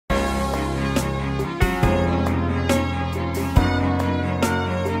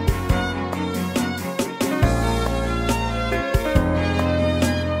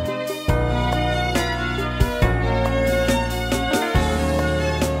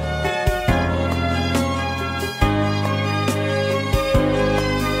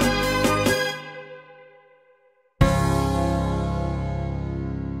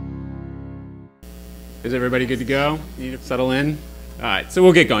Is everybody good to go? Need to settle in? All right, so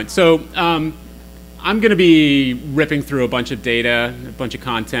we'll get going. So I'm going to be ripping through a bunch of data, a bunch of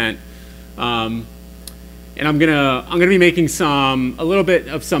content, and I'm gonna be making a little bit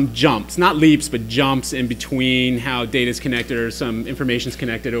of some jumps, not leaps, but jumps in between how data is connected or some information is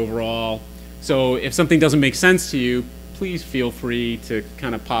connected overall. So if something doesn't make sense to you, please feel free to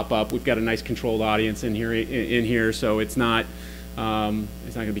kind of pop up. We've got a nice controlled audience in here, so it's not going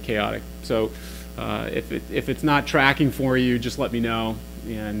to be chaotic. So if it's not tracking for you, just let me know,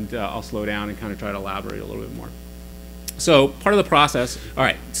 and I'll slow down and kind of try to elaborate a little bit more. So part of the process. All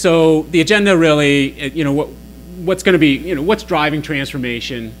right. So the agenda really, what's going to be, what's driving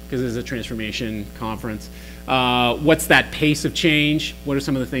transformation, because this is a transformation conference. What's that pace of change? What are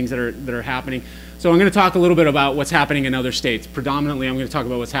some of the things that are happening? So I'm going to talk a little bit about what's happening in other states. Predominantly, I'm going to talk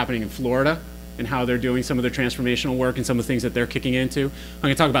about what's happening in Florida and how they're doing some of their transformational work and some of the things that they're kicking into. I'm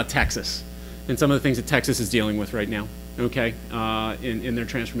going to talk about Texas and some of the things that Texas is dealing with right now, okay, in their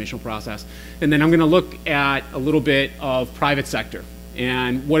transformational process. And then I'm going to look at a little bit of private sector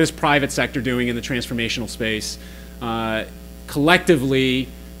and what is private sector doing in the transformational space. Collectively,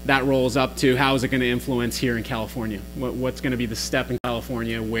 that rolls up to how is it going to influence here in California? What's going to be the step in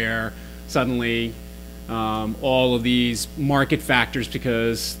California where suddenly all of these market factors,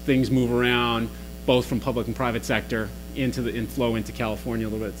 because things move around both from public and private sector and flow into California a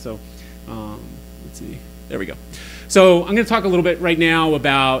little bit. So let's see, there we go. So I'm going to talk a little bit right now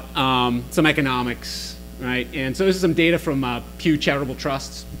about some economics, right? And so this is some data from Pew Charitable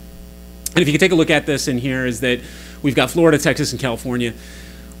Trusts. And if you can take a look at this in here, is that we've got Florida, Texas, and California.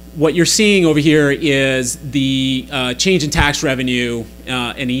 What you're seeing over here is the change in tax revenue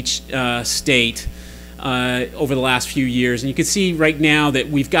in each state over the last few years. And you can see right now that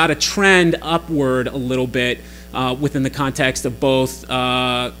we've got a trend upward a little bit within the context of both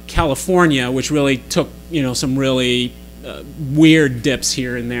California, which really took some really weird dips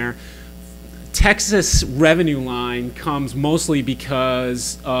here and there. Texas revenue line comes mostly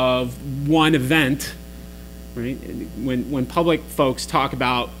because of one event, right? When public folks talk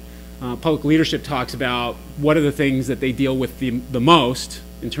about, public leadership talks about what are the things that they deal with the most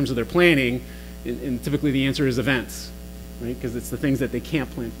in terms of their planning, and typically the answer is events, right? Because it's the things that they can't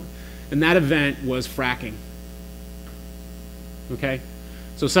plan for. And that event was fracking, okay?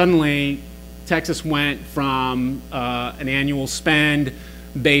 So suddenly, Texas went from an annual spend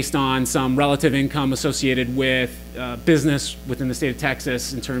based on some relative income associated with business within the state of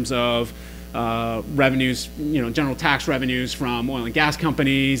Texas in terms of revenues, general tax revenues from oil and gas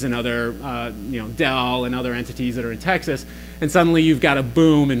companies and other, Dell and other entities that are in Texas, and suddenly you've got a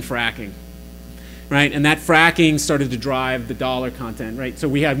boom in fracking, right? And that fracking started to drive the dollar content, right? So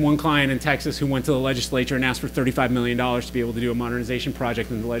we had one client in Texas who went to the legislature and asked for $35 million to be able to do a modernization project,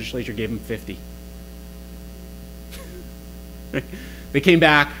 and the legislature gave him 50. Right? They came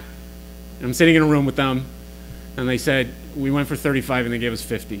back, and I'm sitting in a room with them, and they said, we went for 35 and they gave us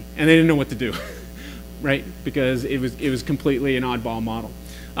 50. And they didn't know what to do, right? Because it was completely an oddball model.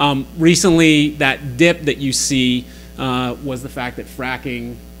 Recently, that dip that you see was the fact that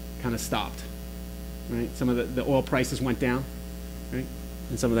fracking kind of stopped, right? Some of the oil prices went down, right?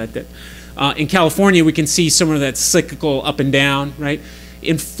 And some of that dip. In California, we can see some of that cyclical up and down, right?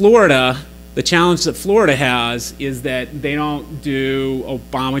 In Florida, the challenge that Florida has is that they don't do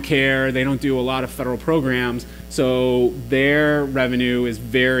Obamacare, they don't do a lot of federal programs, so their revenue is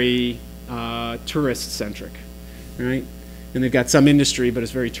very tourist-centric, right? And they've got some industry, but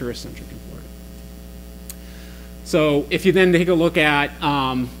it's very tourist-centric in Florida. So if you then take a look at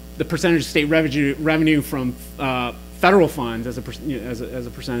the percentage of state revenue from federal funds as a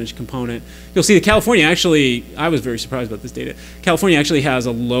percentage component, you'll see that California actually, I was very surprised about this data, California actually has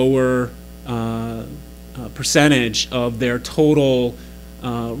a lower percentage of their total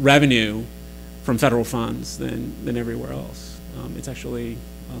revenue from federal funds than everywhere else. It's actually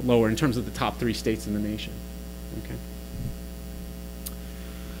lower in terms of the top 3 states in the nation. Okay.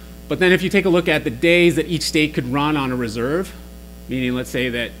 But then if you take a look at the days that each state could run on a reserve, meaning let's say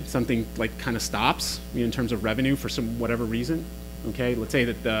that something like kind of stops in terms of revenue for some whatever reason, okay? Let's say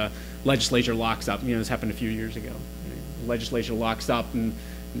that the legislature locks up. This happened a few years ago. Right? The legislature locks up and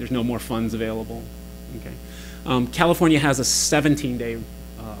there's no more funds available. Okay, California has a 17-day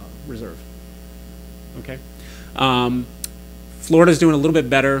reserve. Okay, Florida's doing a little bit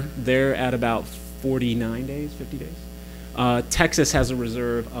better. They're at about 49 days, 50 days. Texas has a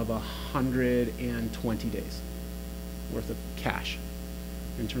reserve of 120 days worth of cash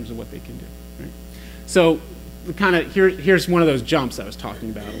in terms of what they can do. Right? So, here's one of those jumps I was talking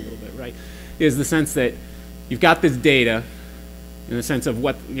about a little bit. Right, is the sense that you've got this data. in the sense of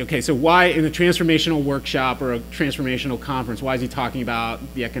what, okay, so why in a transformational workshop or a transformational conference, why is he talking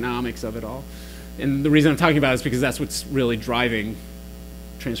about the economics of it all? And the reason I'm talking about it is because that's what's really driving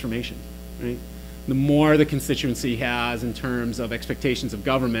transformation, right? The more the constituency has in terms of expectations of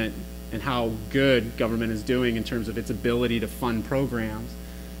government and how good government is doing in terms of its ability to fund programs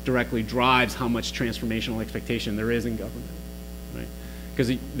directly drives how much transformational expectation there is in government, right?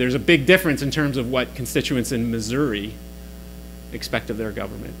 Because there's a big difference in terms of what constituents in Missouri expect of their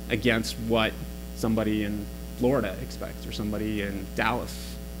government against what somebody in Florida expects or somebody in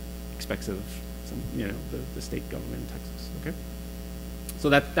Dallas expects of some, you know, the state government in Texas, okay? So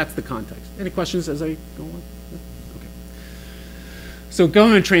that's the context. Any questions as I go on? Okay. So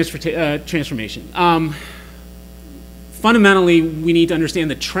government transformation. Fundamentally, we need to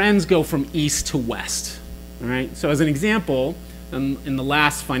understand that trends go from east to west, all right? So as an example, in the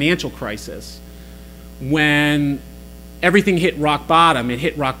last financial crisis, when everything hit rock bottom, it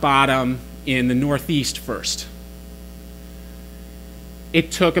hit rock bottom in the Northeast first.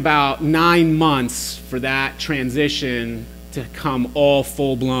 It took about 9 months for that transition to come all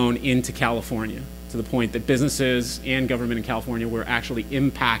full-blown into California, to the point that businesses and government in California were actually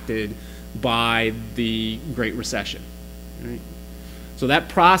impacted by the Great Recession. Right? So that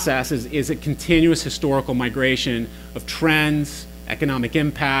process is a continuous historical migration of trends, economic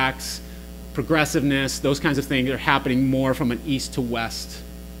impacts, progressiveness, those kinds of things are happening more from an east to west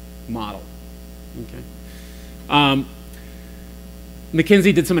model. Okay.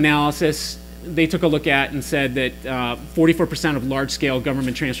 McKinsey did some analysis. They took a look at and said that 44% of large-scale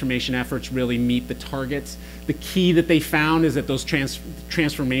government transformation efforts really meet the targets. The key that they found is that those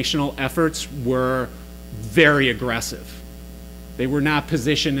transformational efforts were very aggressive. They were not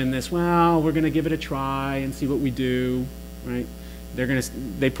positioned in this, well, we're going to give it a try and see what we do, right?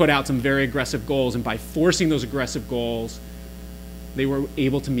 They put out some very aggressive goals, and by forcing those aggressive goals, they were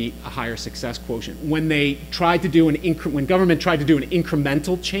able to meet a higher success quotient. When they tried to do when government tried to do an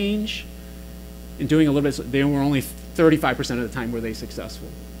incremental change, in doing a little bit, they were only 35% of the time were they successful.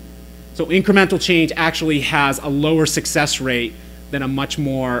 So incremental change actually has a lower success rate than a much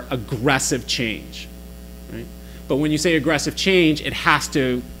more aggressive change, right? But when you say aggressive change, it has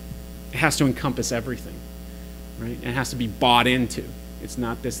to encompass everything. Right? It has to be bought into. It's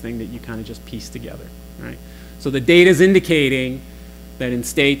not this thing that you kind of just piece together, right? So the data is indicating that in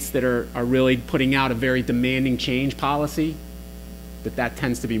states that are really putting out a very demanding change policy, that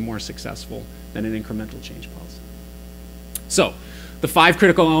tends to be more successful than an incremental change policy. So the 5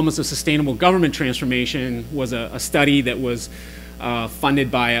 critical elements of sustainable government transformation was a study that was funded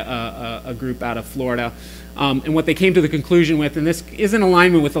by a group out of Florida. And what they came to the conclusion with, and this is in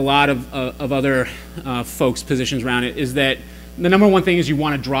alignment with a lot of other folks' positions around it, is that the number one thing is you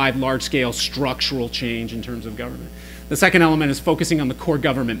want to drive large-scale structural change in terms of government. The second element is focusing on the core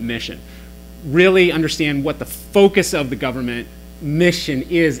government mission. Really understand what the focus of the government mission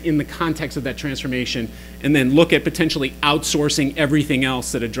is in the context of that transformation, and then look at potentially outsourcing everything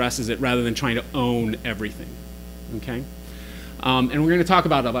else that addresses it rather than trying to own everything, okay? And we're going to talk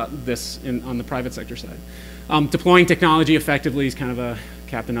about this on the private sector side. Deploying technology effectively is kind of a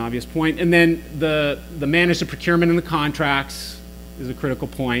Captain Obvious point. And then the managed procurement and the contracts is a critical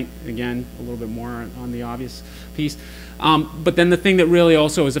point. Again, a little bit more on the obvious piece. But then the thing that really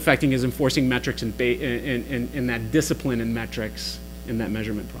also is affecting is enforcing metrics and that discipline in metrics in that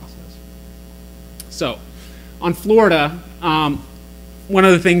measurement process. So on Florida, one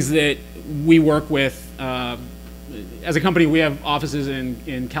of the things that we work with, as a company, we have offices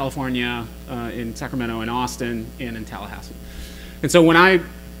in California, in Sacramento, in Austin, and in Tallahassee. And so when I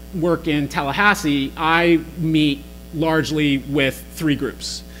work in Tallahassee, I meet largely with 3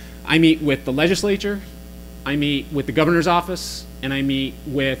 groups. I meet with the legislature, I meet with the governor's office, and I meet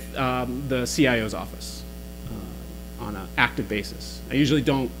with the CIO's office on an active basis. I usually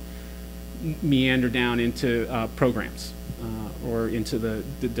don't meander down into programs or into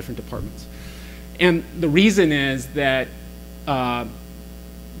the different departments. And the reason is that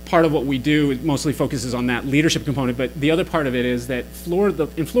part of what we do mostly focuses on that leadership component, but the other part of it is that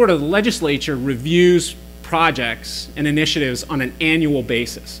in Florida, the legislature reviews projects and initiatives on an annual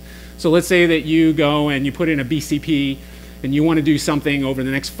basis. So let's say that you go and you put in a BCP and you want to do something over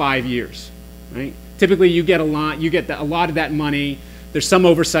the next 5 years, right? Typically you get a lot of that money, there's some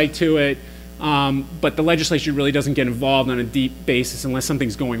oversight to it, but the legislature really doesn't get involved on a deep basis unless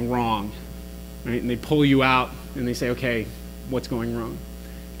something's going wrong, right? And they pull you out and they say, okay, what's going wrong?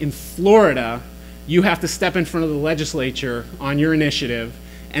 In Florida, you have to step in front of the legislature on your initiative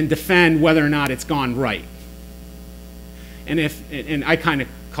and defend whether or not it's gone right. And I kind of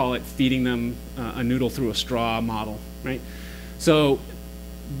call it feeding them a noodle through a straw model, right? So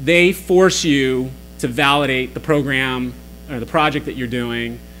they force you to validate the program or the project that you're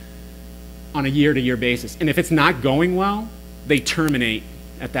doing on a year-to-year basis. And if it's not going well, they terminate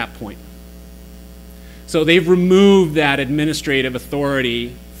at that point. So they've removed that administrative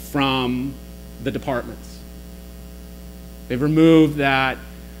authority from the departments. They've removed that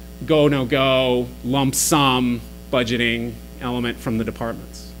go, no go, lump sum budgeting element from the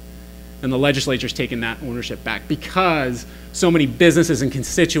departments. And the legislature's taken that ownership back because so many businesses and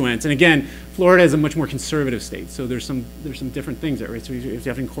constituents, and again, Florida is a much more conservative state, so there's some different things there, right? So you have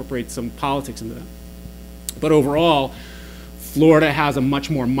to incorporate some politics into that. But overall, Florida has a much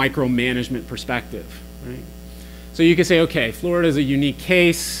more micromanagement perspective, right? So you could say, okay, Florida is a unique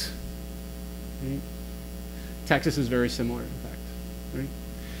case. Right? Texas is very similar, in fact, right?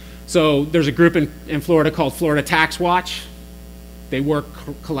 So there's a group in Florida called Florida Tax Watch. They work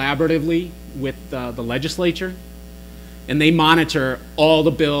collaboratively with the legislature, and they monitor all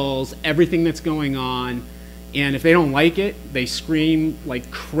the bills, everything that's going on, and if they don't like it, they scream like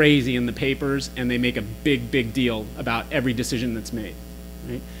crazy in the papers, and they make a big, big deal about every decision that's made,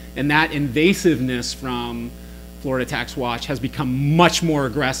 right? And that invasiveness from Florida Tax Watch has become much more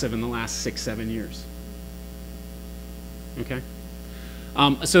aggressive in the last 6-7 years, okay?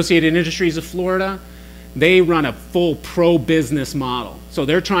 Associated Industries of Florida, they run a full pro-business model. So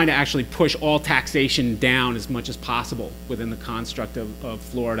they're trying to actually push all taxation down as much as possible within the construct of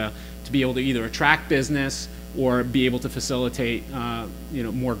Florida to be able to either attract business or be able to facilitate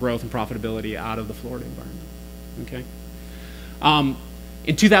more growth and profitability out of the Florida environment, okay?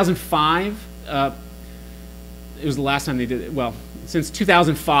 In 2005, it was the last time they did it. Well, since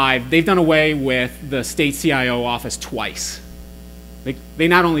 2005, they've done away with the state CIO office twice. They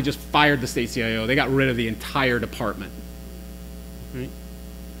not only just fired the state CIO, they got rid of the entire department. Right?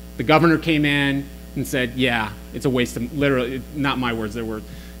 The governor came in and said, yeah, it's a waste of, literally, not my words, their words,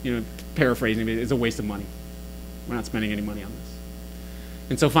 paraphrasing, it's a waste of money. We're not spending any money on this.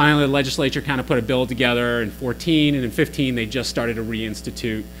 And so finally the legislature kind of put a bill together in 14, and in 15 they just started to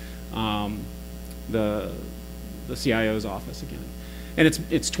reinstitute the CIO's office again. And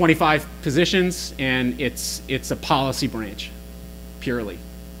it's 25 positions, and it's a policy branch. Purely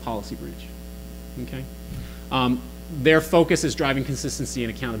policy branch, okay? Their focus is driving consistency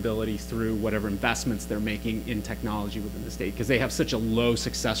and accountability through whatever investments they're making in technology within the state because they have such a low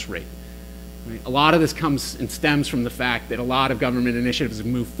success rate. Right? A lot of this comes and stems from the fact that a lot of government initiatives have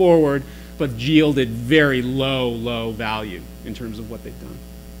moved forward but yielded very low value in terms of what they've done.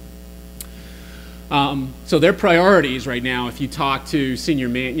 So their priorities right now, if you talk to senior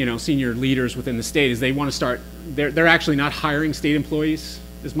leaders within the state, is they want to start. They're actually not hiring state employees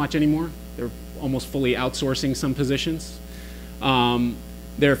as much anymore. They're almost fully outsourcing some positions.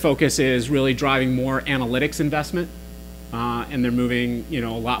 Their focus is really driving more analytics investment, and they're moving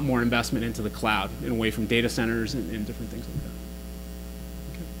a lot more investment into the cloud and away from data centers and different things like that.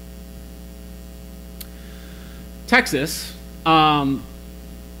 Okay. Texas.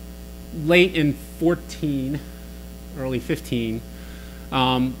 Late in 14, early 15,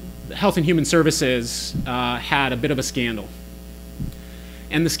 Health and Human Services had a bit of a scandal.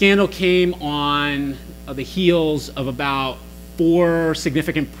 And the scandal came on the heels of about 4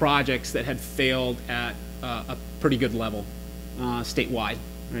 significant projects that had failed at a pretty good level statewide,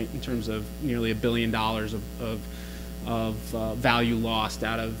 right, in terms of nearly $1 billion of value lost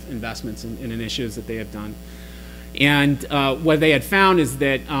out of investments in initiatives that they had done. And what they had found is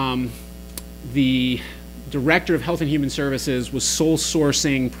that the director of Health and Human Services was sole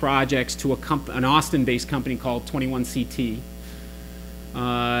sourcing projects to an Austin-based company called 21CT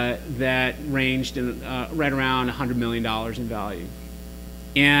that ranged in, right around $100 million in value.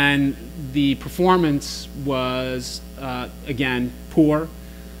 And the performance was, again, poor.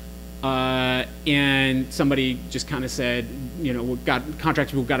 And somebody just kind of said,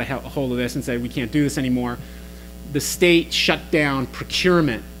 contractors who got a hold of this and said, we can't do this anymore. The state shut down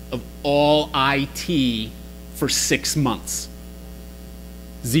procurement of all IT for 6 months.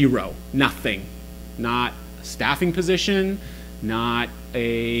 Zero, nothing. Not a staffing position, not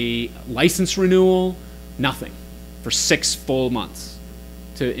a license renewal, nothing. For 6 full months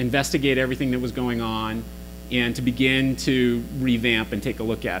to investigate everything that was going on and to begin to revamp and take a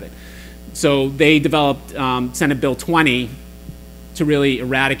look at it. So they developed Senate Bill 20 to really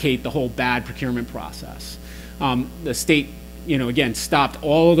eradicate the whole bad procurement process. The state, again, stopped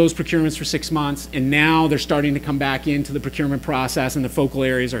all of those procurements for 6 months, and now they're starting to come back into the procurement process, and the focal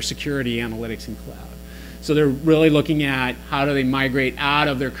areas are security, analytics, and cloud. So they're really looking at how do they migrate out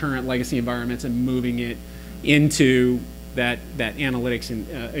of their current legacy environments and moving it into that analytics and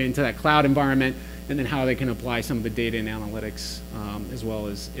into that cloud environment, and then how they can apply some of the data and analytics as well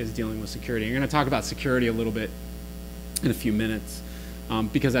as dealing with security. I'm going to talk about security a little bit in a few minutes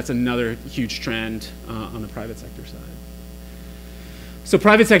because that's another huge trend on the private sector side. So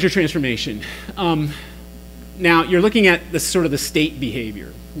private sector transformation. Now you're looking at the sort of the state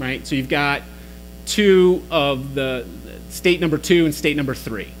behavior, right? So you've got two of the state number 2 and state number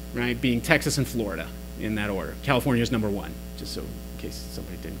 3, right? Being Texas and Florida in that order. California is number 1, just so in case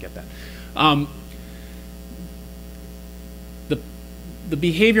somebody didn't get that. The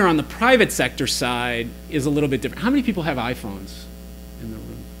behavior on the private sector side is a little bit different. How many people have iPhones in the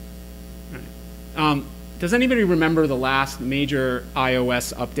room? All right. Does anybody remember the last major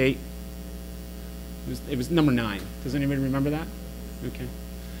iOS update? It was number 9. Does anybody remember that? Okay.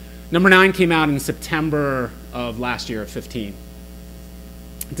 Number 9 came out in September of last year, of 15.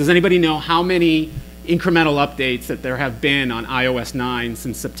 Does anybody know how many incremental updates that there have been on iOS 9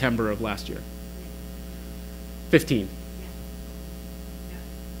 since September of last year? 15.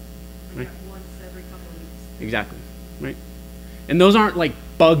 Right? Once every couple of weeks. Exactly, right? And those aren't like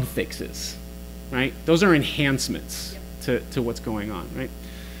bug fixes, right? Those are enhancements to what's going on, right?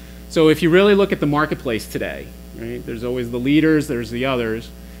 So if you really look at the marketplace today, right, there's always the leaders, there's the others,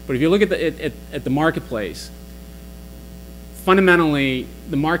 but if you look at the marketplace, fundamentally,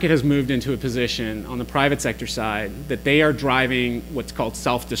 the market has moved into a position on the private sector side that they are driving what's called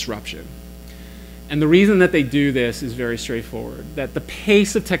self-disruption. And the reason that they do this is very straightforward, that the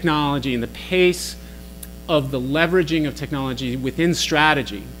pace of technology and the pace of the leveraging of technology within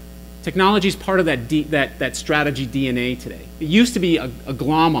strategy, technology is part of that strategy DNA today. It used to be a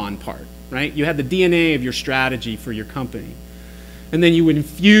glom-on part, right? You had the DNA of your strategy for your company. And then you would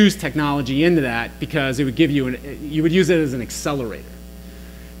infuse technology into that because it would give you, you would use it as an accelerator.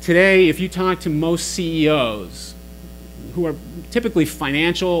 Today, if you talk to most CEOs, who are typically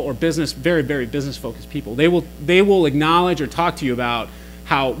financial or business, very, very business-focused people, they will acknowledge or talk to you about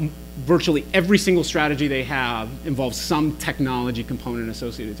how virtually every single strategy they have involves some technology component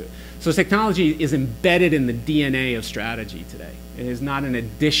associated to it. So technology is embedded in the DNA of strategy today. It is not an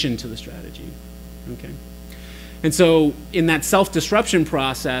addition to the strategy, okay? And so in that self-disruption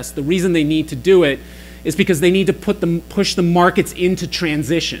process, the reason they need to do it is because they need to push the markets into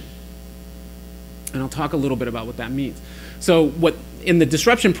transition. And I'll talk a little bit about what that means. So in the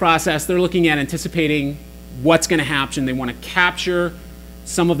disruption process, they're looking at anticipating what's going to happen. They want to capture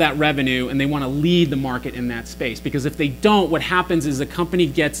some of that revenue, and they want to lead the market in that space. Because if they don't, what happens is the company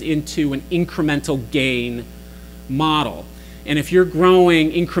gets into an incremental gain model. And if you're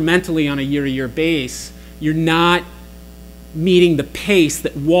growing incrementally on a year-to-year base, you're not meeting the pace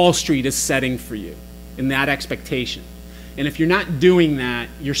that Wall Street is setting for you in that expectation. And if you're not doing that,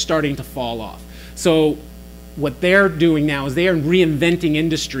 you're starting to fall off. So what they're doing now is they are reinventing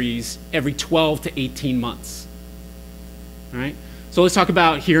industries every 12 to 18 months. All right? So let's talk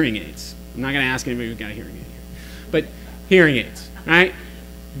about hearing aids. I'm not going to ask anybody who's got a hearing aid here. But hearing aids, right?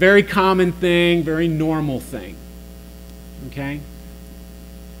 Very common thing, very normal thing. Okay?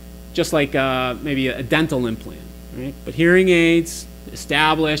 Just like maybe a dental implant, right? But hearing aids,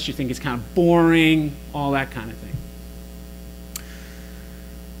 established, you think it's kind of boring, all that kind of thing.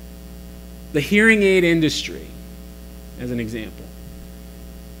 The hearing aid industry, as an example,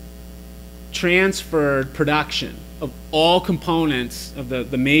 transferred production of all components of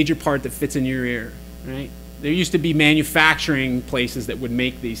the major part that fits in your ear, right? There used to be manufacturing places that would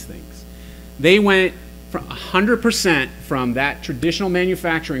make these things. They went from 100% from that traditional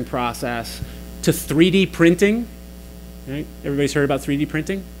manufacturing process to 3D printing, right? Everybody's heard about 3D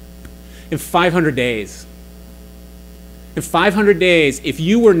printing? In 500 days. In 500 days, if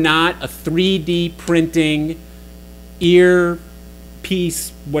you were not a 3D printing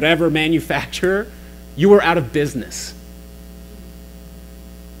earpiece, whatever manufacturer, you were out of business.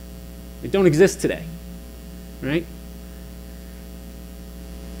 They don't exist today, right?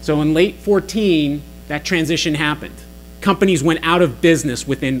 So in late 14, that transition happened. Companies went out of business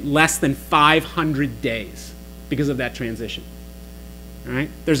within less than 500 days because of that transition. All right?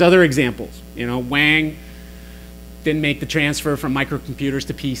 There's other examples. You know, Wang didn't make the transfer from microcomputers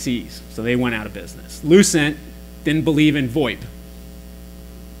to PCs, so they went out of business. Lucent didn't believe in VoIP.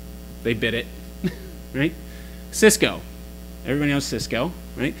 They bid it, right? Cisco, everybody knows Cisco,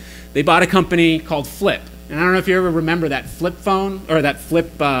 right? They bought a company called Flip. And I don't know if you ever remember that flip phone, or that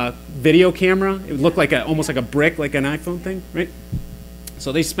flip video camera. It would look like almost like a brick, like an iPhone thing, right?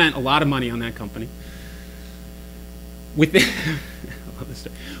 So they spent a lot of money on that company. Within, I love this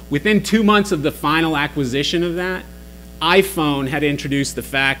story. Within 2 months of the final acquisition of that, iPhone had introduced the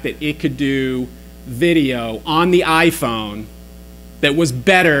fact that it could do video on the iPhone that was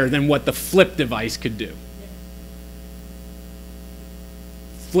better than what the flip device could do.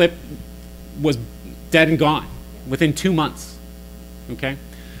 Flip was dead and gone within 2 months, okay?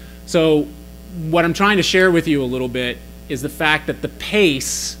 So what I'm trying to share with you a little bit is the fact that the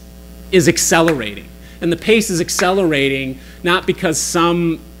pace is accelerating. And the pace is accelerating not because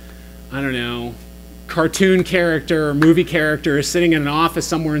some, I don't know, cartoon character or movie character is sitting in an office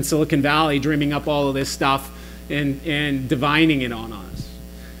somewhere in Silicon Valley dreaming up all of this stuff and divining it on us.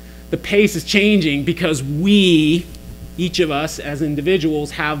 The pace is changing because we, each of us as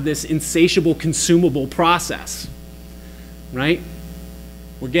individuals, have this insatiable consumable process, right?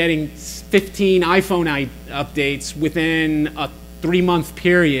 We're getting 15 iPhone updates within a 3-month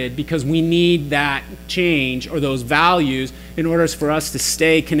period because we need that change or those values in order for us to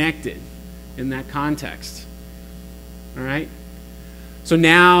stay connected in that context. All right? So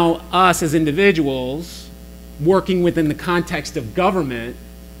now us as individuals working within the context of government,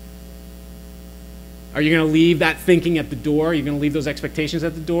 are you going to leave that thinking at the door? Are you going to leave those expectations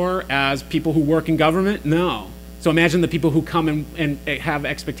at the door as people who work in government? No. So imagine the people who come and have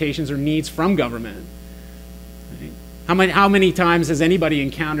expectations or needs from government. Right? How many times has anybody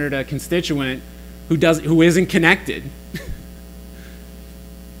encountered a constituent who isn't connected?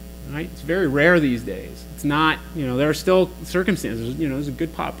 Right? It's very rare these days. It's not, you know, there are still circumstances, you know, there's a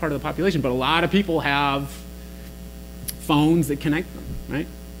good part of the population, but a lot of people have phones that connect them, right?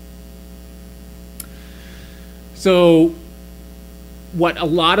 So what a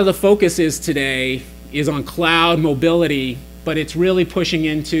lot of the focus is today is on cloud mobility, but it's really pushing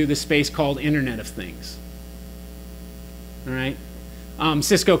into the space called Internet of Things. All right?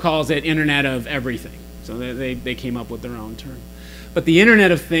 Cisco calls it Internet of Everything. So they came up with their own term. But the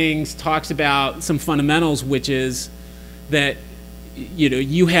Internet of Things talks about some fundamentals, which is that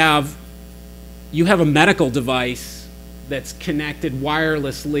you have a medical device that's connected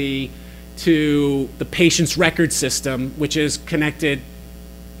wirelessly to the patient's record system, which is connected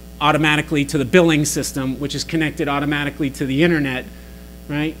automatically to the billing system, which is connected automatically to the internet,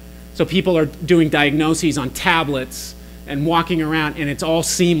 right? So people are doing diagnoses on tablets and walking around, and it's all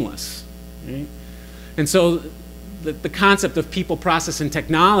seamless, right? And so the concept of people, process, and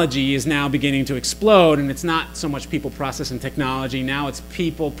technology is now beginning to explode, and it's not so much people, process, and technology. Now it's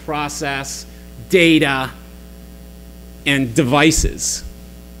people, process, data, and devices.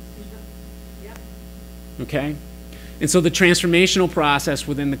 Okay? And so the transformational process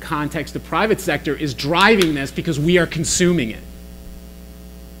within the context of private sector is driving this because we are consuming it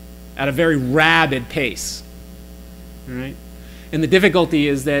at a very rapid pace. All right? And the difficulty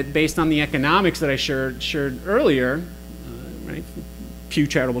is that based on the economics that I shared earlier, right, Pew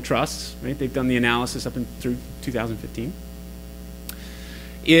Charitable Trusts, right, they've done the analysis up through 2015,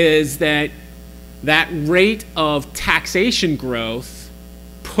 is that rate of taxation growth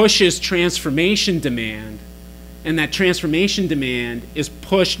pushes transformation demand, and that transformation demand is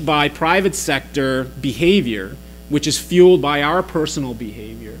pushed by private sector behavior, which is fueled by our personal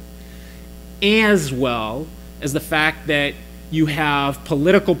behavior, as well as the fact that you have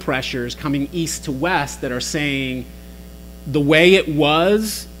political pressures coming east to west that are saying the way it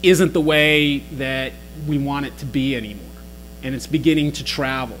was isn't the way that we want it to be anymore. And it's beginning to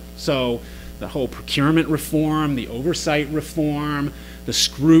travel. So the whole procurement reform, the oversight reform, the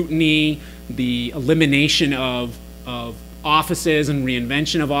scrutiny, the elimination of offices and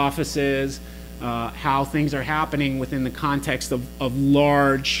reinvention of offices, how things are happening within the context of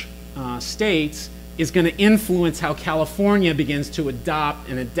large states is going to influence how California begins to adopt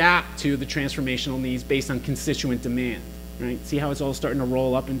and adapt to the transformational needs based on constituent demand. Right? See how it's all starting to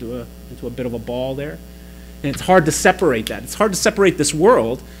roll up into a bit of a ball there? And it's hard to separate that. It's hard to separate this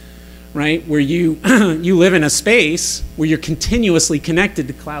world, right, where you live in a space where you're continuously connected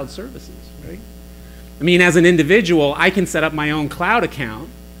to cloud services, right? I mean, as an individual, I can set up my own cloud account,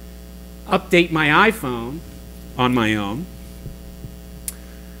 update my iPhone on my own,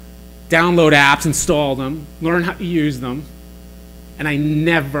 download apps, install them, learn how to use them, and I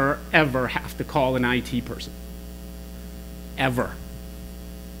never, ever have to call an IT person. Ever.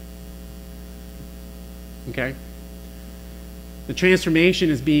 Okay? The transformation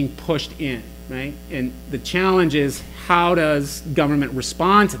is being pushed in, right? And the challenge is, how does government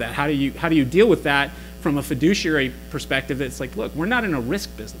respond to that? How do you deal with that from a fiduciary perspective? It's like, look, we're not in a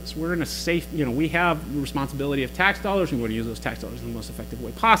risk business. We're in a safe, we have the responsibility of tax dollars. We want to use those tax dollars in the most effective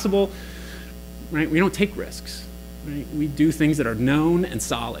way possible, right? We don't take risks, right? We do things that are known and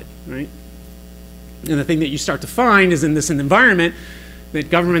solid, right? And the thing that you start to find is in this environment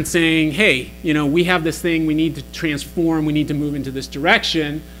that government's saying, hey, we have this thing, we need to transform, we need to move into this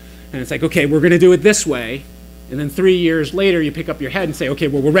direction. And it's like, okay, we're going to do it this way. And then 3 years later, you pick up your head and say, okay,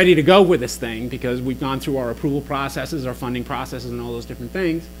 well, we're ready to go with this thing because we've gone through our approval processes, our funding processes, and all those different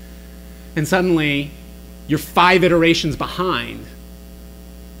things. And suddenly, you're 5 iterations behind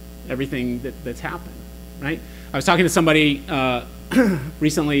everything that's happened, right? I was talking to somebody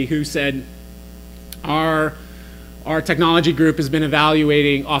recently who said, our technology group has been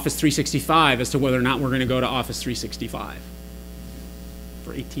evaluating Office 365 as to whether or not we're going to go to Office 365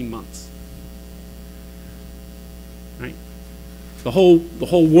 for 18 months. Right? The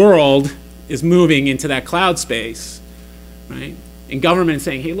whole world is moving into that cloud space, right? And government is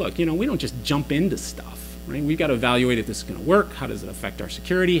saying, hey, look, we don't just jump into stuff, right? We've got to evaluate if this is going to work. How does it affect our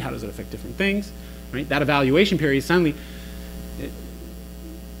security? How does it affect different things, right? That evaluation period suddenly,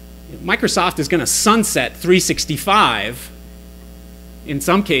 Microsoft is going to sunset 365 in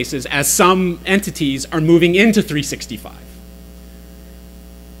some cases as some entities are moving into 365,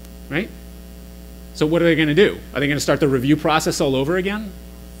 right? So what are they going to do? Are they going to start the review process all over again?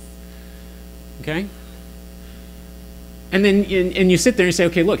 Okay? And then and you sit there and you say,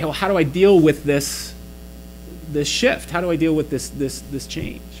 okay, look, how do I deal with this shift? How do I deal with this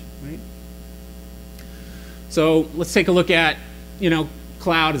change, right? So let's take a look at,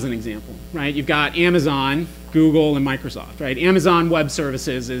 cloud as an example, right? You've got Amazon, Google, and Microsoft, right? Amazon Web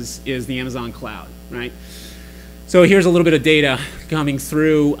Services is the Amazon cloud, right? So here's a little bit of data coming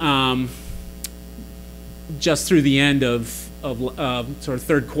through just through the end of sort of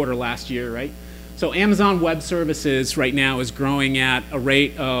third quarter last year, right? So Amazon Web Services right now is growing at a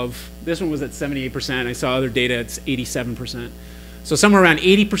rate of, this one was at 78%. I saw other data, it's 87%. So somewhere around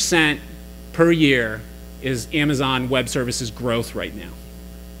 80% per year is Amazon Web Services growth right now,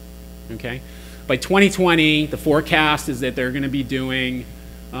 okay? By 2020, the forecast is that they're going to be doing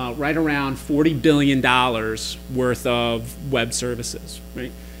right around $40 billion worth of web services,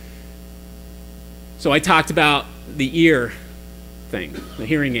 right? So I talked about the ear thing, the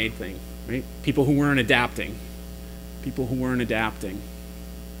hearing aid thing, right? People who weren't adapting,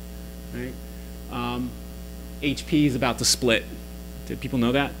 right? HP is about to split. Did people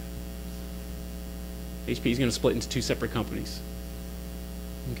know that? HP is going to split into 2 separate companies,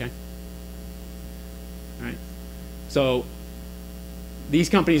 okay? All right. So these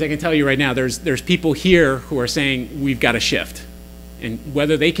companies, I can tell you right now, there's people here who are saying we've got to shift, and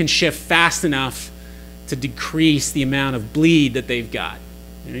whether they can shift fast enough to decrease the amount of bleed that they've got,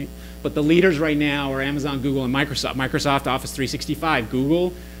 right? But the leaders right now are Amazon, Google, and Microsoft. Microsoft Office 365,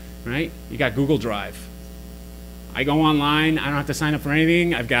 Google, right? You got Google Drive. I go online, I don't have to sign up for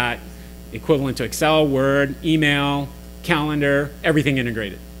anything. I've got equivalent to Excel, Word, email, calendar, everything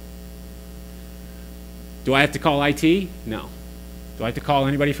integrated. Do I have to call IT? No. Do I have to call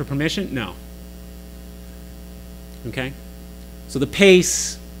anybody for permission? No. Okay? So the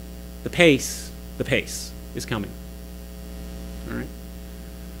pace is coming. All right?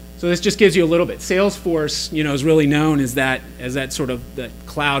 So this just gives you a little bit. Salesforce, is really known as that sort of that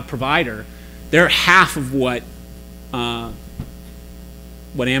cloud provider. They're half of what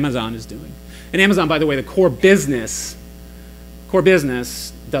Amazon is doing. And Amazon, by the way, the core business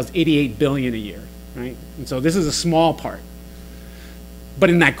does $88 billion a year, right? And so this is a small part. But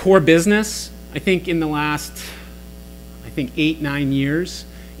in that core business, I think in the last, 8-9 years,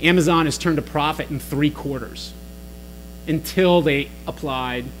 Amazon has turned a profit in 3 quarters until they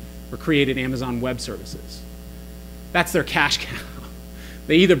applied or created Amazon Web Services. That's their cash cow.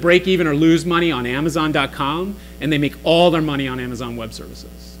 They either break even or lose money on Amazon.com, and they make all their money on Amazon Web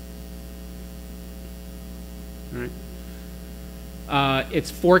Services. All right? It's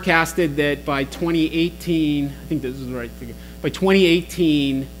forecasted that by 2018, I think this is the right figure, by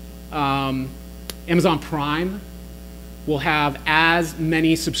 2018, Amazon Prime will have as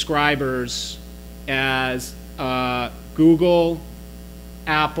many subscribers as Google,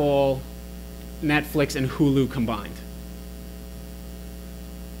 Apple, Netflix, and Hulu combined.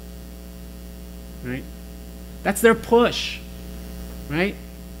 Right? That's their push, right?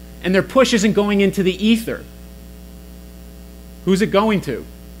 And their push isn't going into the ether. Who's it going to?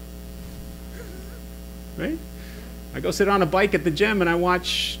 Right? I go sit on a bike at the gym and I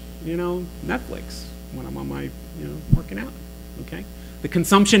watch, Netflix when I'm on my, working out, okay? The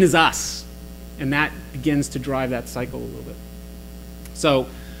consumption is us, and that begins to drive that cycle a little bit. So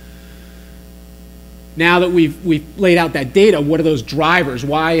now that we've laid out that data, what are those drivers?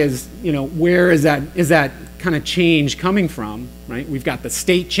 Why is, where is that kind of change coming from, right? We've got the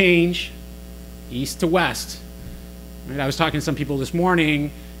state change, east to west. Right? I was talking to some people this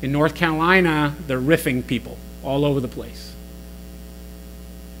morning in North Carolina, they're riffing people all over the place.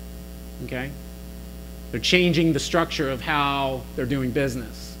 Okay? They're changing the structure of how they're doing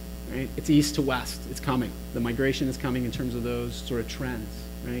business. right? It's east to west. It's coming. The migration is coming in terms of those sort of trends,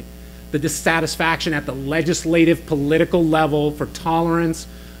 right? The dissatisfaction at the legislative, political level for tolerance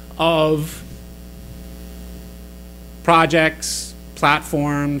of projects,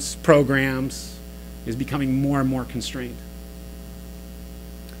 platforms, programs is becoming more and more constrained.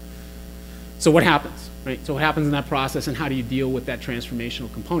 So what happens, right? So what happens in that process, and how do you deal with that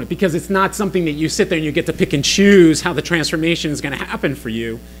transformational component? Because it's not something that you sit there and you get to pick and choose how the transformation is going to happen for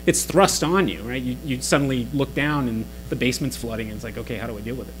you. It's thrust on you, right? You suddenly look down and the basement's flooding, and it's like, okay, how do I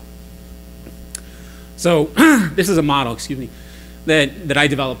deal with it? So this is a model, excuse me, that I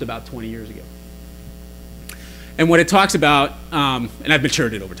developed about 20 years ago. And what it talks about, and I've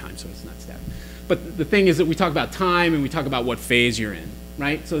matured it over time, so it's not static. But the thing is that we talk about time and we talk about what phase you're in,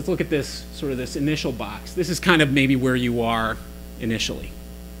 right? So let's look at this, sort of this initial box. This is kind of maybe where you are initially.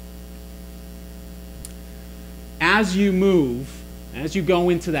 As you move, as you go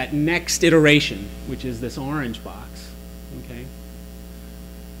into that next iteration, which is this orange box, okay,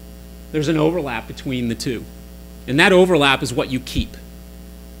 there's an overlap between the two. And that overlap is what you keep.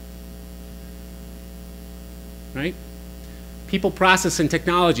 Right? People, process, and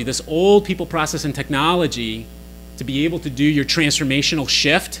technology, this old people, process, and technology, to be able to do your transformational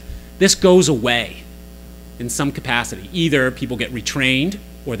shift, this goes away in some capacity. Either people get retrained,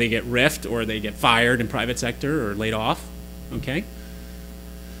 or they get riffed, or they get fired in private sector, or laid off, okay?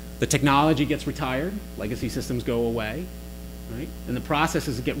 The technology gets retired, legacy systems go away, right? And the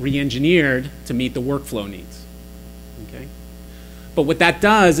processes get re-engineered to meet the workflow needs, okay? But what that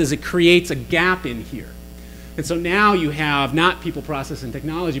does is it creates a gap in here. And so now you have not people, process, and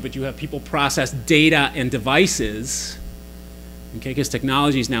technology, but you have people, process, data, and devices, okay, because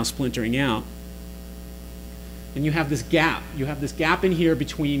technology is now splintering out. And you have this gap. You have this gap in here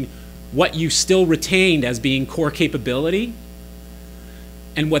between what you still retained as being core capability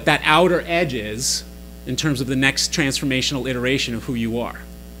and what that outer edge is in terms of the next transformational iteration of who you are.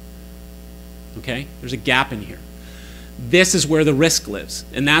 Okay? There's a gap in here. This is where the risk lives,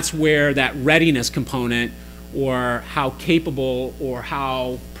 and that's where that readiness component, or how capable or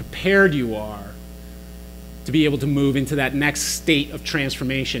how prepared you are to be able to move into that next state of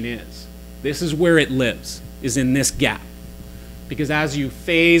transformation is. This is where it lives, is in this gap. Because as you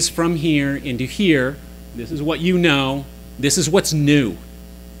phase from here into here, this is what you know, this is what's new,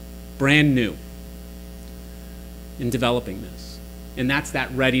 brand new in developing this. And that's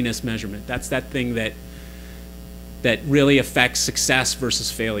that readiness measurement. That's that thing that really affects success versus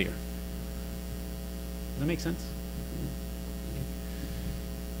failure. Does that make sense?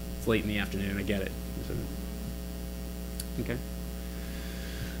 It's late in the afternoon, I get it. Okay.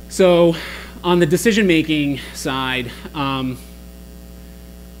 So on the decision-making side,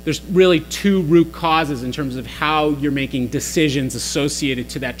 there's really two root causes in terms of how you're making decisions associated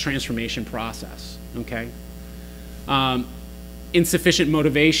to that transformation process, okay? Insufficient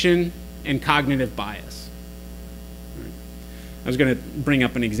motivation and cognitive bias. All right. I was going to bring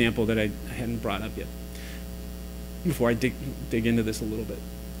up an example that I hadn't brought up yet before I dig into this a little bit.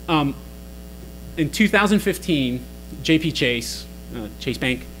 In 2015, JP Chase, Chase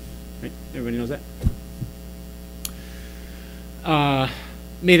Bank, right? Everybody knows that?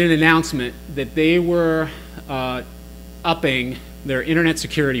 Made an announcement that they were upping their internet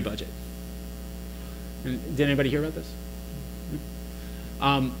security budget. And did anybody hear about this?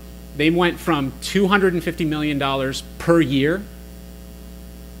 They went from $250 million per year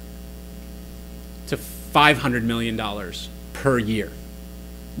to $500 million per year,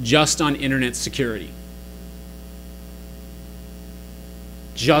 just on internet security.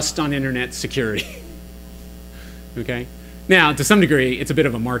 Just on internet security. Okay? Now, to some degree, it's a bit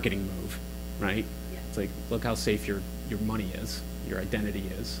of a marketing move, right? Yeah. It's like, look how safe your money is, your identity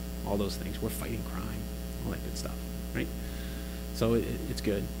is, all those things. We're fighting crime, all that good stuff, right? So it's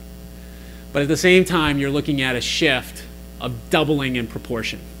good. But at the same time, you're looking at a shift of doubling in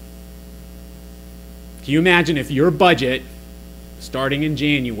proportion. Can you imagine if your budget, starting in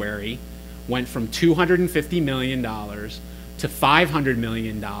January, went from $250 million to $500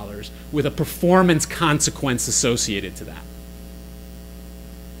 million with a performance consequence associated to that?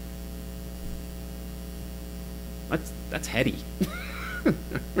 That's heady,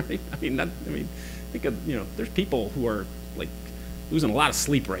 right? I mean, think of, there's people who are like losing a lot of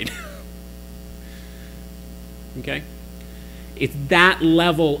sleep right now. Okay? It's that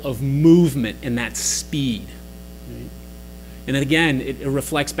level of movement and that speed. Right? And again, it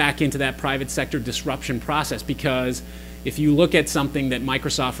reflects back into that private sector disruption process, because if you look at something that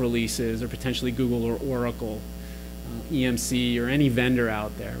Microsoft releases, or potentially Google or Oracle, EMC or any vendor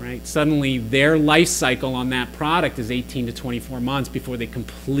out there, right? Suddenly their life cycle on that product is 18 to 24 months before they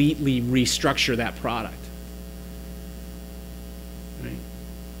completely restructure that product. Right?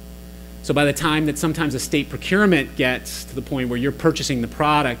 So by the time that sometimes a state procurement gets to the point where you're purchasing the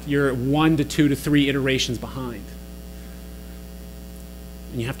product, you're 1 to 2 to 3 iterations behind.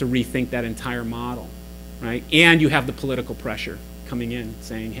 And you have to rethink that entire model, right? And you have the political pressure coming in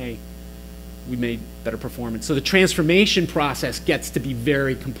saying, hey, we made better performance. So the transformation process gets to be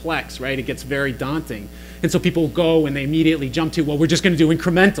very complex, right? It gets very daunting. And so people go and they immediately jump to, well, we're just going to do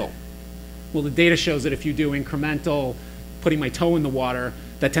incremental. Well, the data shows that if you do incremental, putting my toe in the water,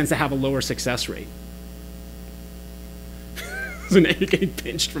 that tends to have a lower success rate. So now you're getting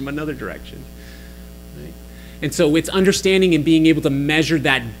pinched from another direction. Right? And so it's understanding and being able to measure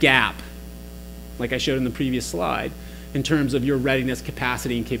that gap, like I showed in the previous slide, in terms of your readiness,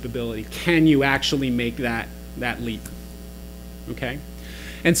 capacity, and capability. Can you actually make that leap? Okay?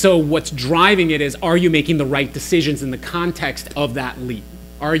 And so what's driving it is, are you making the right decisions in the context of that leap?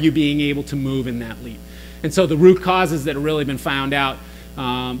 Are you being able to move in that leap? And so the root causes that have really been found out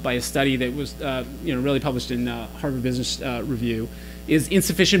by a study that was really published in Harvard Business Review is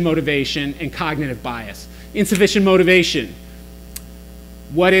insufficient motivation and cognitive bias. Insufficient motivation.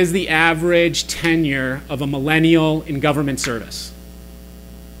 What is the average tenure of a millennial in government service?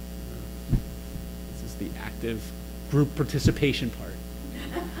 This is the active group participation part.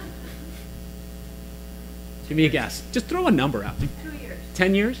 Give me a guess. Just throw a number out. 2 years.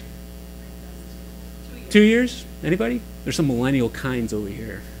 10 years? 2 years. 2 years? Anybody? There's some millennial kinds over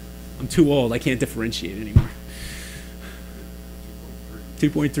here. I'm too old. I can't differentiate anymore.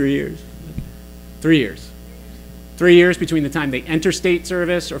 2.3 years. 3 years. 3 years between the time they enter state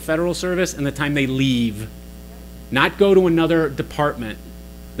service or federal service and the time they leave. Not go to another department.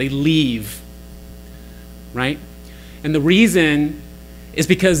 They leave. Right? And the reason is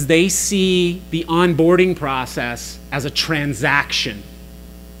because they see the onboarding process as a transaction,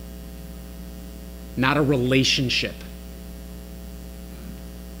 not a relationship.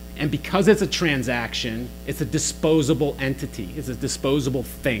 And because it's a transaction, it's a disposable entity. It's a disposable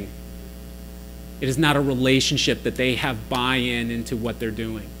thing. It is not a relationship that they have buy-in into what they're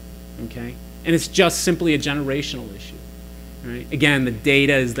doing, okay? And it's just simply a generational issue, right? Again, the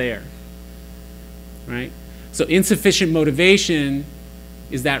data is there, right? So insufficient motivation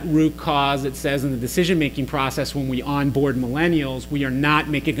is that root cause that says in the decision-making process when we onboard millennials, we are not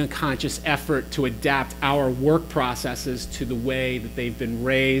making a conscious effort to adapt our work processes to the way that they've been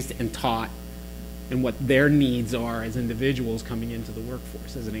raised and taught and what their needs are as individuals coming into the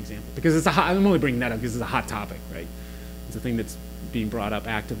workforce, as an example. Because it's I'm only bringing that up because it's a hot topic, right? It's a thing that's being brought up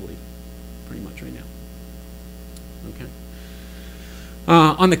actively pretty much right now. Okay.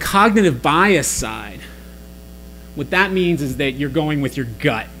 On the cognitive bias side, what that means is that you're going with your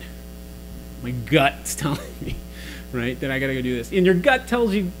gut. My gut's telling me, right, that I gotta go do this. And your gut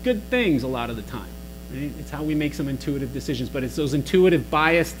tells you good things a lot of the time. Right? It's how we make some intuitive decisions, but it's those intuitive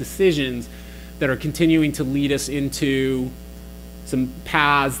bias decisions that are continuing to lead us into some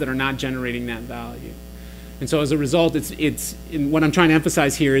paths that are not generating that value. And so as a result, what I'm trying to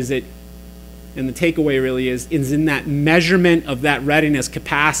emphasize here is that, and the takeaway really is in that measurement of that readiness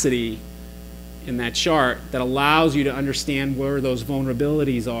capacity in that chart that allows you to understand where those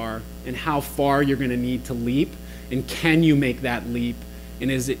vulnerabilities are and how far you're going to need to leap, and can you make that leap,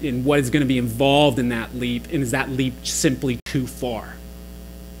 and what is going to be involved in that leap, and is that leap simply too far,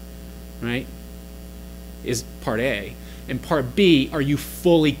 right? Is part A. And part B, are you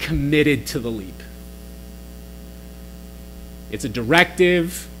fully committed to the leap? It's a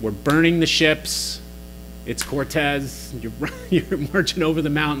directive, we're burning the ships, it's Cortez, you're marching over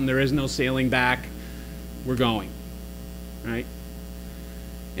the mountain, there is no sailing back, we're going, right?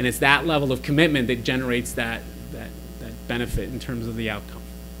 And it's that level of commitment that generates that benefit in terms of the outcome,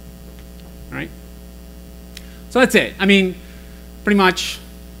 all right? So that's it. I mean, pretty much,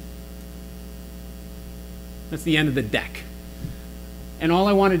 that's the end of the deck. And all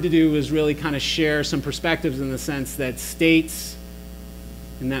I wanted to do was really kind of share some perspectives in the sense that states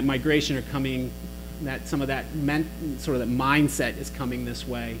and that migration are coming, that some of that sort of that mindset is coming this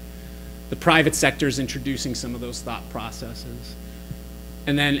way. The private sector is introducing some of those thought processes.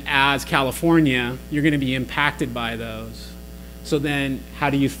 And then as California, you're going to be impacted by those. So then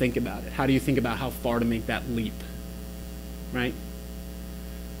how do you think about it? How do you think about how far to make that leap, right?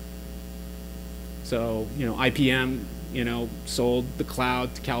 So, IPM, sold the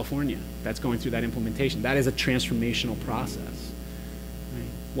cloud to California. That's going through that implementation. That is a transformational process. Right?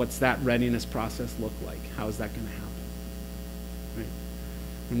 What's that readiness process look like? How is that going to happen? Right?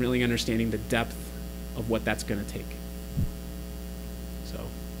 And really understanding the depth of what that's going to take. So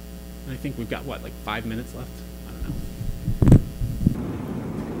I think we've got, what, like 5 minutes left? I don't know.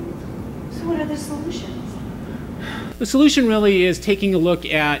 So what are the solutions? The solution really is taking a look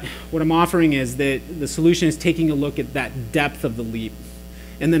at, what I'm offering is that the solution is taking a look at that depth of the leap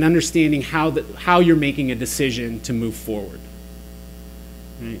and then understanding how you're making a decision to move forward.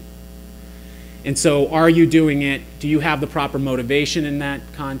 Right? And so are you doing it, do you have the proper motivation in that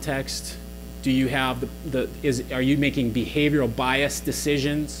context? Do you have are you making behavioral bias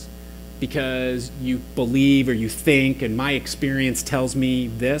decisions because you believe or you think, and my experience tells me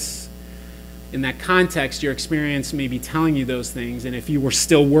this? In that context, your experience may be telling you those things, and if you were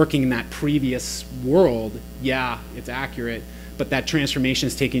still working in that previous world, yeah, it's accurate, but that transformation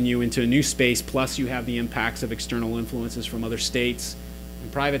has taken you into a new space, plus you have the impacts of external influences from other states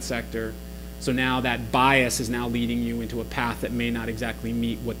and private sector. So now that bias is now leading you into a path that may not exactly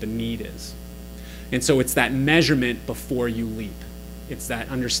meet what the need is. And so it's that measurement before you leap. It's that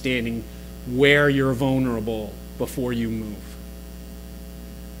understanding where you're vulnerable before you move.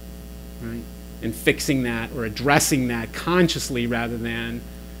 Right? And fixing that or addressing that consciously rather than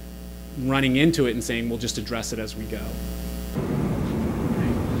running into it and saying, we'll just address it as we go.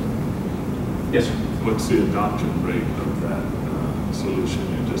 Right? Yes, sir? What's the adoption rate of that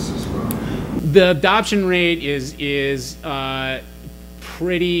solution you just described? The adoption rate is in a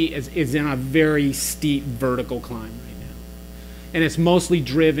very steep vertical climb right now. And it's mostly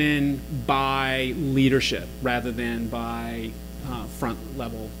driven by leadership rather than by front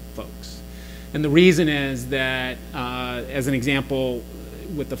level folks. And the reason is that, as an example,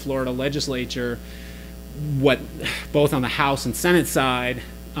 with the Florida legislature, both on the House and Senate side,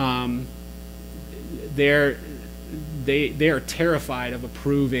 they are terrified of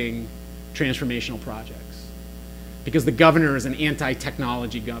approving transformational projects because the governor is an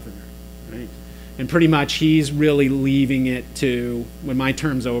anti-technology governor, right? And pretty much he's really leaving it to, when my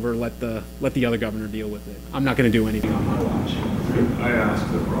term's over, let the other governor deal with it. I'm not going to do anything on my watch. I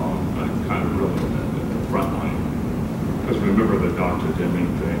asked it wrong. I kind of really meant it the front line. Because remember the Dr. Deming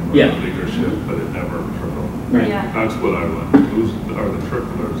thing with leadership, but it never trickled. Right. Yeah. That's what I want. Are the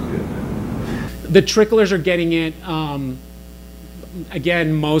tricklers getting it? The tricklers are getting it,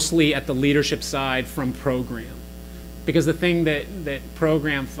 again, mostly at the leadership side from program. Because the thing that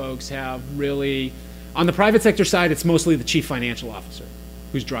program folks have really, on the private sector side, it's mostly the chief financial officer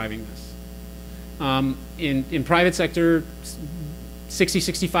who's driving this. In private sector,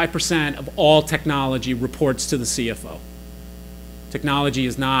 65% of all technology reports to the CFO. Technology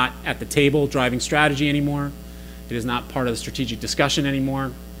is not at the table driving strategy anymore. It is not part of the strategic discussion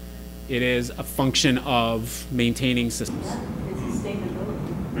anymore. It is a function of maintaining systems. It's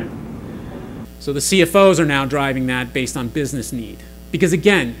sustainability. Right. So the CFOs are now driving that based on business need. Because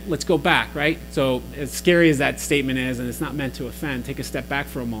again, let's go back, right? So as scary as that statement is, and it's not meant to offend, take a step back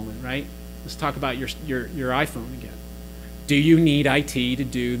for a moment, right? Let's talk about your iPhone again. Do you need IT to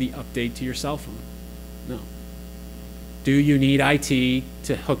do the update to your cell phone? No. Do you need IT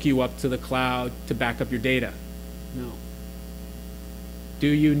to hook you up to the cloud to back up your data? No. Do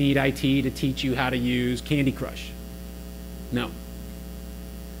you need IT to teach you how to use Candy Crush? No.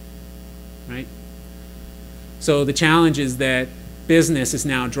 Right? So the challenge is that business is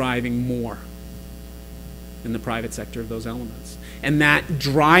now driving more in the private sector of those elements. And that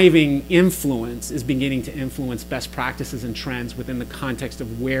driving influence is beginning to influence best practices and trends within the context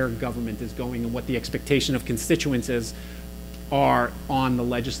of where government is going and what the expectation of constituents are on the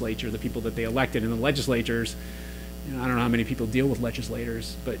legislature, the people that they elected. And the legislatures, you know, I don't know how many people deal with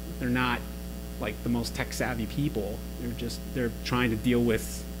legislators, but they're not like the most tech-savvy people. They're trying to deal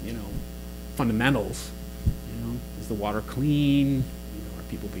with, you know, fundamentals. You know, is the water clean? You know, are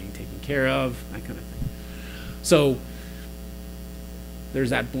people being taken care of? That kind of thing. So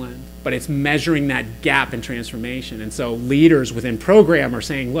there's that blend, but it's measuring that gap in transformation. And so leaders within program are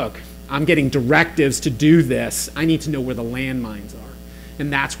saying, look, I'm getting directives to do this. I need to know where the landmines are.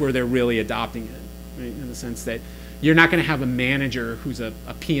 And that's where they're really adopting it, right? In the sense that you're not going to have a manager who's a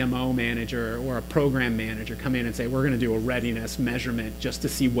PMO manager or a program manager come in and say, we're going to do a readiness measurement just to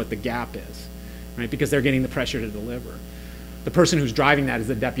see what the gap is, right? Because they're getting the pressure to deliver. The person who's driving that is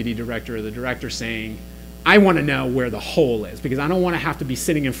the deputy director or the director saying, I want to know where the hole is because I don't want to have to be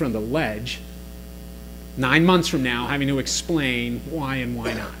sitting in front of the ledge 9 months from now having to explain why and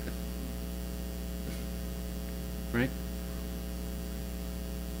why not. Right?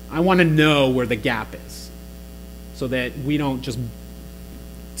 I want to know where the gap is so that we don't just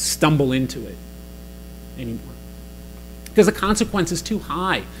stumble into it anymore. Because the consequence is too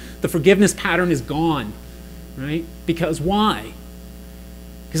high. The forgiveness pattern is gone. Right? Because why?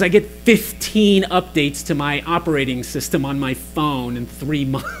 Because I get 15 updates to my operating system on my phone in 3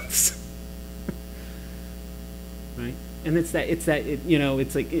 months. Right? And it's like, it's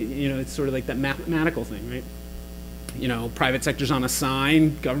sort of like that mathematical thing, right? You know, private sector's on a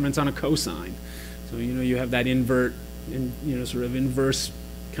sine, government's on a cosine. So, you know, you have that sort of inverse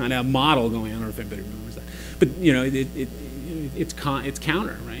kind of model going on. I don't know if anybody remembers that. But, you know, it's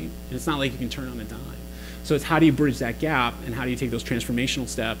counter, right? And it's not like you can turn on a dime. So it's how do you bridge that gap, and how do you take those transformational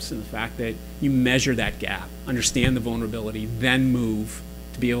steps, and the fact that you measure that gap, understand the vulnerability, then move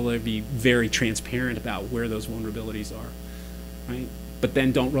to be able to be very transparent about where those vulnerabilities are, right? But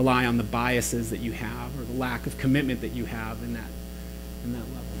then don't rely on the biases that you have or the lack of commitment that you have in that level.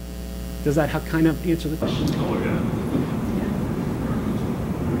 Does that kind of answer the question? Oh,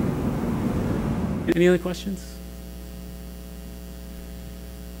 yeah. Any other questions?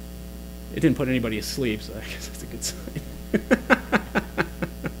 It didn't put anybody asleep, so I guess that's a good sign.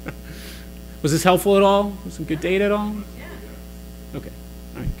 Was this helpful at all? Was some good data at all? Yeah. Okay.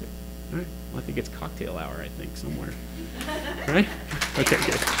 All right, good. All right. Well, I think it's cocktail hour, I think, somewhere. All right? Okay,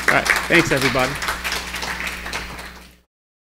 good. All right. Thanks, everybody.